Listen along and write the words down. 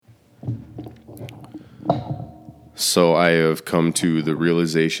So I have come to the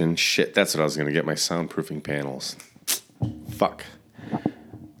realization, shit, that's what I was going to get, my soundproofing panels. Fuck.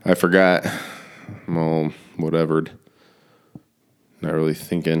 I forgot. Well, whatever. Not really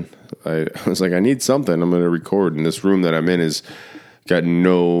thinking. I was like, I need something. I'm going to record. And this room that I'm in is got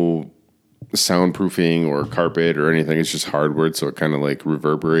no soundproofing or carpet or anything. It's just hardwood, so it kind of like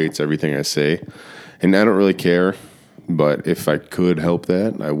reverberates everything I say. And I don't really care, but if I could help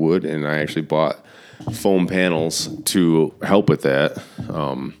that, I would. And I actually bought foam panels to help with that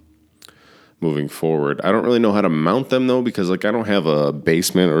moving forward. I don't really know how to mount them, though, because like I don't have a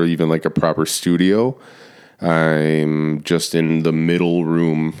basement or even like a proper studio. I'm just in the middle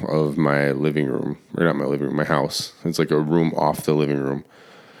room of my living room. Or not my living room, my house. It's like a room off the living room.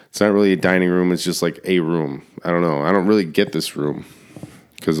 It's not really a dining room. It's just like a room. I don't know. I don't really get this room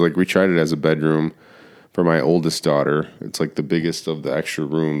because like we tried it as a bedroom for my oldest daughter. It's like the biggest of the extra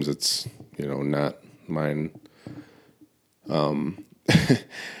rooms. It's, not mine.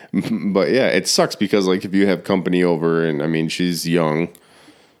 But yeah, it sucks because like if you have company over and I mean, she's young,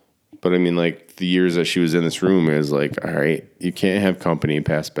 but I mean like the years that she was in this room is like, all right, you can't have company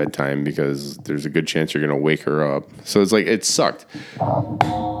past bedtime because there's a good chance you're going to wake her up. So it's like, it sucked.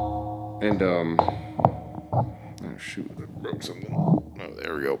 And, oh shoot, I broke something. Oh,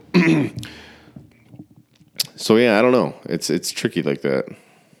 there we go. So yeah, I don't know. It's tricky like that.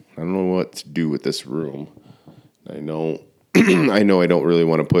 I don't know what to do with this room. I know I don't really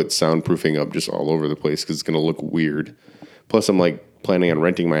want to put soundproofing up just all over the place because it's going to look weird. Plus, I'm like planning on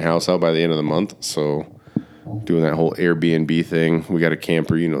renting my house out by the end of the month. So doing that whole Airbnb thing. We got a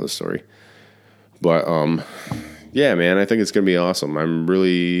camper, you know the story. But yeah, man, I think it's going to be awesome. I'm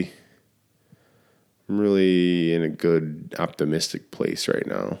really in a good, optimistic place right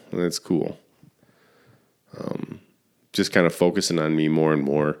now, and that's cool. Just kind of focusing on me more and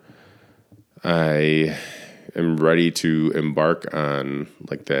more. I am ready to embark on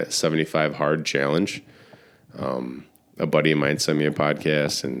like that 75 hard challenge. A buddy of mine sent me a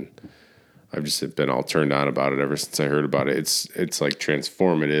podcast, and I've just been all turned on about it ever since I heard about it. It's like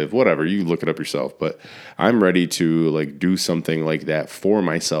transformative, whatever. You look it up yourself. But I'm ready to like do something like that for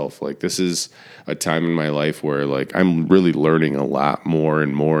myself. Like this is a time in my life where like I'm really learning a lot more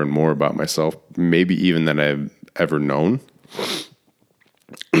and more and more about myself, maybe even than I've ever known.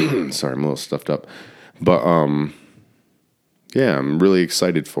 Sorry, I'm a little stuffed up. But yeah, I'm really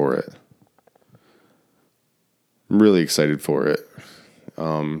excited for it.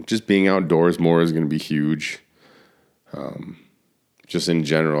 Just being outdoors more is going to be huge. Just in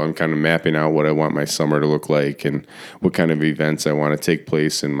general, I'm kind of mapping out what I want my summer to look like and what kind of events I want to take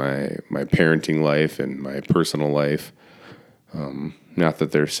place in my parenting life and my personal life. Not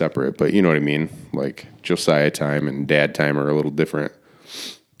that they're separate, but you know what I mean? Like Josiah time and dad time are a little different.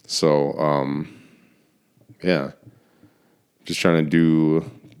 So, yeah, just trying to do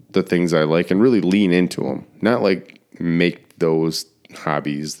the things I like and really lean into them. Not like make those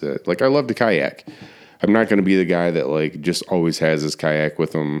hobbies that, like, I love to kayak. I'm not going to be the guy that, like, just always has his kayak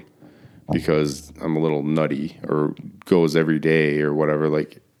with him because I'm a little nutty or goes every day or whatever.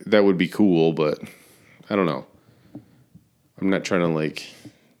 Like, that would be cool, but I don't know. I'm not trying to, like,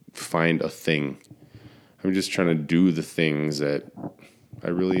 find a thing. I'm just trying to do the things that I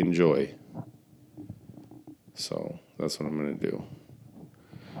really enjoy. So that's what I'm going to do.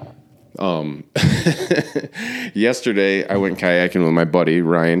 Yesterday, I went kayaking with my buddy,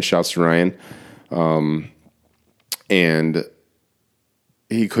 Ryan. Shouts to Ryan. And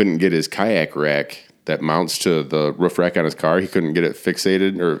he couldn't get his kayak rack that mounts to the roof rack on his car. He couldn't get it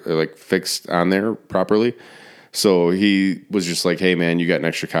fixated or like fixed on there properly. So he was just like, hey, man, you got an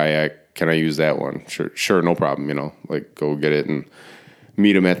extra kayak. Can I use that one? Sure, no problem, like go get it and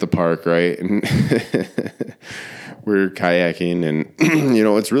meet him at the park, right? And we're kayaking and,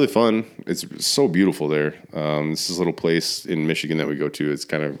 it's really fun. It's so beautiful there. This is a little place in Michigan that we go to. It's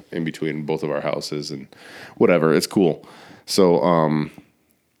kind of in between both of our houses and whatever. It's cool. So,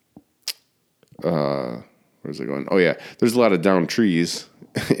 where's it going? Oh, yeah. There's a lot of downed trees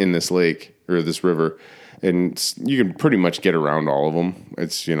in this lake or this river, and you can pretty much get around all of them.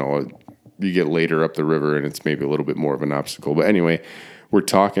 It's, you get later up the river, and it's maybe a little bit more of an obstacle. But anyway, we're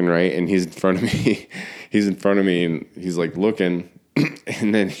talking, right? And he's in front of me. And he's like looking,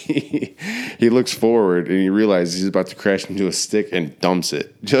 and then he looks forward, and he realizes he's about to crash into a stick and dumps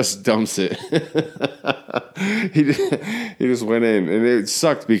it. Just dumps it. He just went in, and it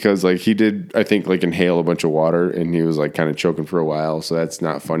sucked because like he did, I think, like inhale a bunch of water, and he was like kind of choking for a while. So that's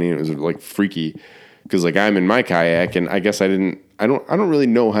not funny. It was like freaky because like I'm in my kayak, and I guess I don't really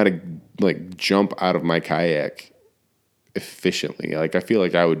know how to like jump out of my kayak efficiently. Like, I feel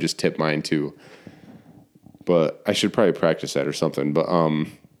like I would just tip mine too, but I should probably practice that or something. But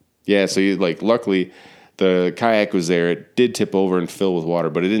yeah. So luckily, the kayak was there. It did tip over and fill with water,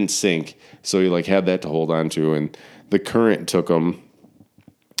 but it didn't sink. So you had that to hold on to, and the current took them,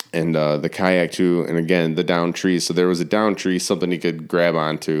 and the kayak too. And again, the down tree. So there was a down tree, something he could grab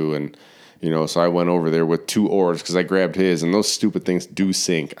onto, and so I went over there with 2 oars because I grabbed his, and those stupid things do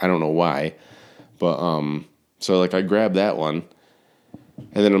sink. I don't know why, but so I grabbed that one,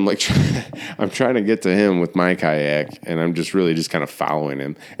 and then I'm I'm trying to get to him with my kayak, and I'm just kind of following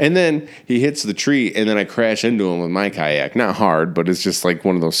him, and then he hits the tree, and then I crash into him with my kayak. Not hard, but it's just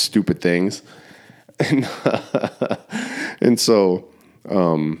one of those stupid things, and so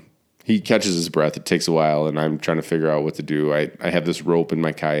he catches his breath. It takes a while, and I'm trying to figure out what to do. I have this rope in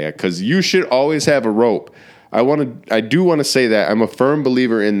my kayak because you should always have a rope. I do want to say that I'm a firm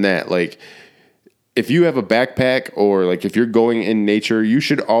believer in that. If you have a backpack or if you're going in nature, you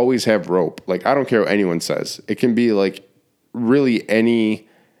should always have rope. I don't care what anyone says. It can be really any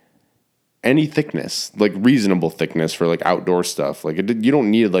thickness, reasonable thickness for outdoor stuff. You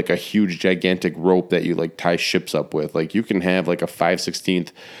don't need a huge gigantic rope that you tie ships up with. You can have a 5/16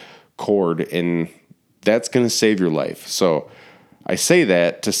 cord, and that's going to save your life. So I say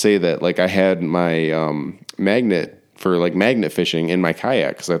that to say that I had my magnet for magnet fishing in my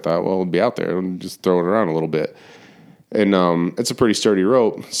kayak because I thought, well, it'll be out there and just throw it around a little bit. And it's a pretty sturdy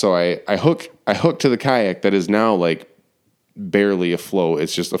rope. So I hook to the kayak that is now barely afloat.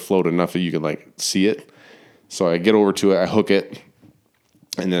 It's just afloat enough that you can see it. So I get over to it, I hook it,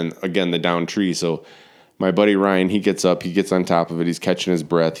 and then again the down tree. So my buddy Ryan, he gets up, he gets on top of it, he's catching his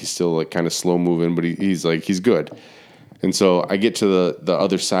breath, he's still kind of slow moving, but he's good. And so I get to the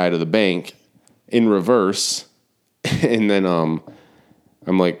other side of the bank in reverse, and then I'm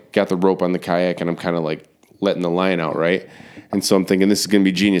got the rope on the kayak, and I'm kind of letting the line out, right? And so I'm thinking this is gonna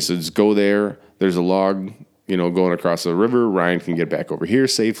be genius. So just go there. There's a log, going across the river. Ryan can get back over here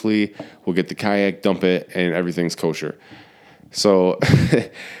safely. We'll get the kayak, dump it, and everything's kosher. So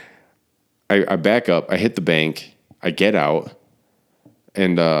I back up, I hit the bank, I get out,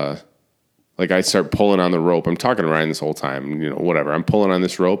 and I start pulling on the rope. I'm talking to Ryan this whole time, whatever. I'm pulling on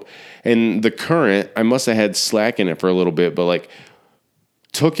this rope, and the current, I must have had slack in it for a little bit, but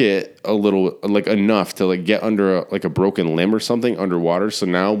took it a little, enough to get under a broken limb or something underwater. So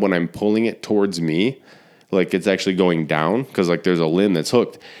now when I'm pulling it towards me, it's actually going down because there's a limb that's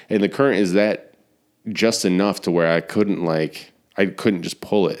hooked, and the current is that just enough to where I couldn't just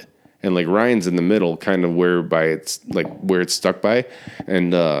pull it. And Ryan's in the middle, kind of where it's stuck by,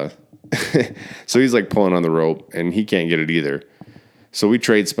 and so he's pulling on the rope, and he can't get it either. So we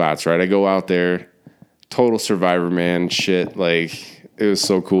trade spots, right? I go out there, total survivor man shit. It was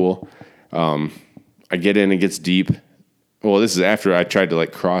so cool. I get in, it gets deep. Well, this is after I tried to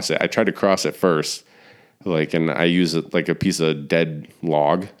cross it. I tried to cross it first, and I used it a piece of dead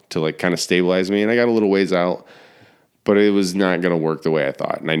log to kind of stabilize me, and I got a little ways out. But it was not going to work the way I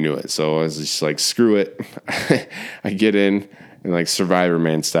thought, and I knew it. So I was just screw it. I get in, and Survivor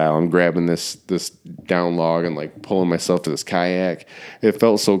Man style, I'm grabbing this down log and pulling myself to this kayak. It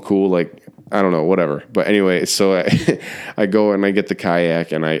felt so cool. I don't know, whatever. But anyway, so I go and I get the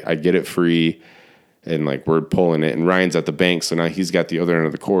kayak, and I get it free, and we're pulling it. And Ryan's at the bank, so now he's got the other end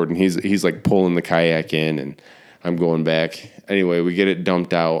of the cord, and he's pulling the kayak in, and I'm going back. Anyway, we get it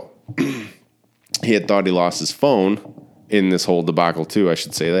dumped out. He had thought he lost his phone in this whole debacle too. I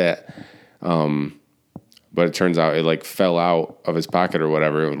should say that. But it turns out it fell out of his pocket or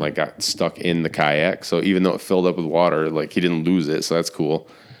whatever and got stuck in the kayak. So even though it filled up with water, he didn't lose it. So that's cool.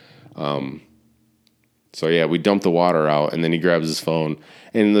 So yeah, we dumped the water out, and then he grabs his phone,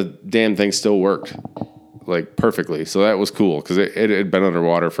 and the damn thing still worked perfectly. So that was cool because it had been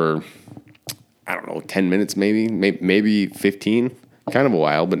underwater for, I don't know, 10 minutes maybe 15. Kind of a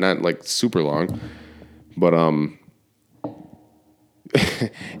while, but not super long. But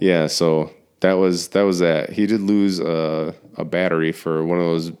yeah, so that was that. He did lose a battery for one of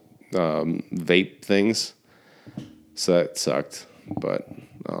those vape things, so that sucked. But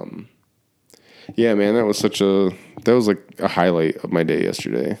yeah, man, that was a highlight of my day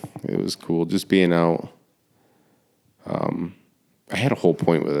yesterday. It was cool just being out. I had a whole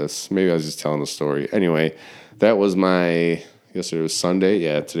point with this. Maybe I was just telling the story. Anyway, that was yesterday was Sunday.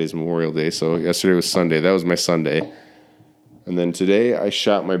 Yeah, today's Memorial Day. So yesterday was Sunday. That was my Sunday. And then today I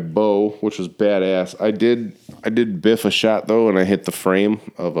shot my bow, which was badass. I did biff a shot though, and I hit the frame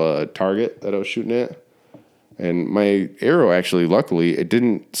of a target that I was shooting at. And my arrow actually, luckily, it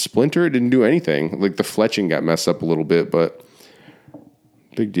didn't splinter. It didn't do anything. The fletching got messed up a little bit, but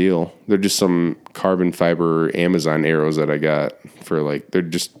Big deal. They're just some carbon fiber Amazon arrows that I got for like, they're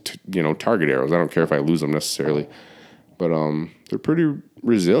just, Target arrows. I don't care if I lose them necessarily. But they're pretty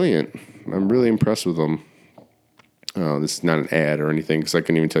resilient. I'm really impressed with them. This is not an ad or anything because I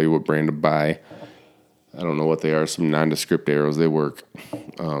couldn't even tell you what brand to buy. I don't know what they are. Some nondescript arrows. They work.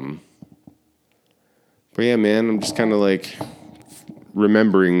 But yeah, man, I'm just kind of like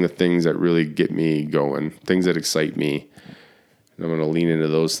remembering the things that really get me going, things that excite me. And I'm going to lean into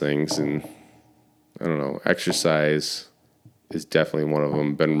those things. And I don't know, exercise is definitely one of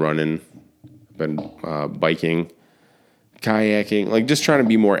them. Been running, been biking, kayaking, like just trying to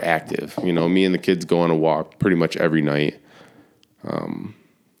be more active. Me and the kids go on a walk pretty much every night.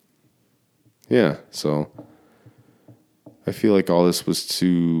 Yeah, so I feel like all this was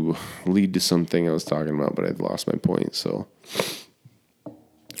to lead to something I was talking about, but I'd lost my point. So,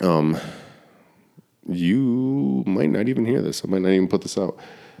 you might not even hear this. I might not even put this out.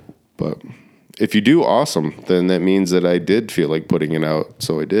 But if you do, awesome. Then that means that I did feel like putting it out,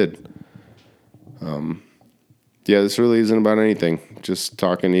 so I did. Yeah, this really isn't about anything. Just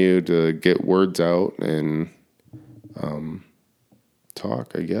talking to you to get words out and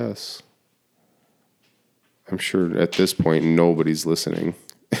talk, I guess. I'm sure at this point nobody's listening.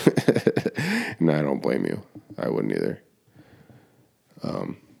 No, I don't blame you. I wouldn't either.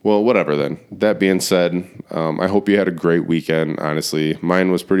 Well, whatever then. That being said, I hope you had a great weekend, honestly.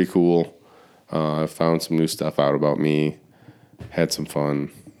 Mine was pretty cool. I found some new stuff out about me. Had some fun.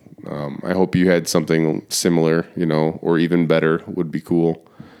 I hope you had something similar, or even better would be cool.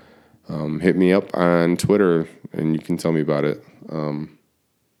 Hit me up on Twitter and you can tell me about it.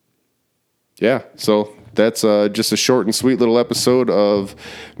 Yeah, so that's just a short and sweet little episode of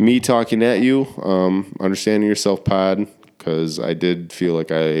me talking at you, Understanding Yourself pod, because I did feel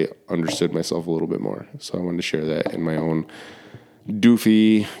like I understood myself a little bit more. So I wanted to share that in my own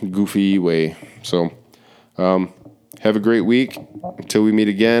goofy way. So have a great week. Until we meet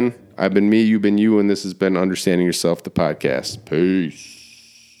again, I've been me, you've been you, and this has been Understanding Yourself, the podcast. Peace.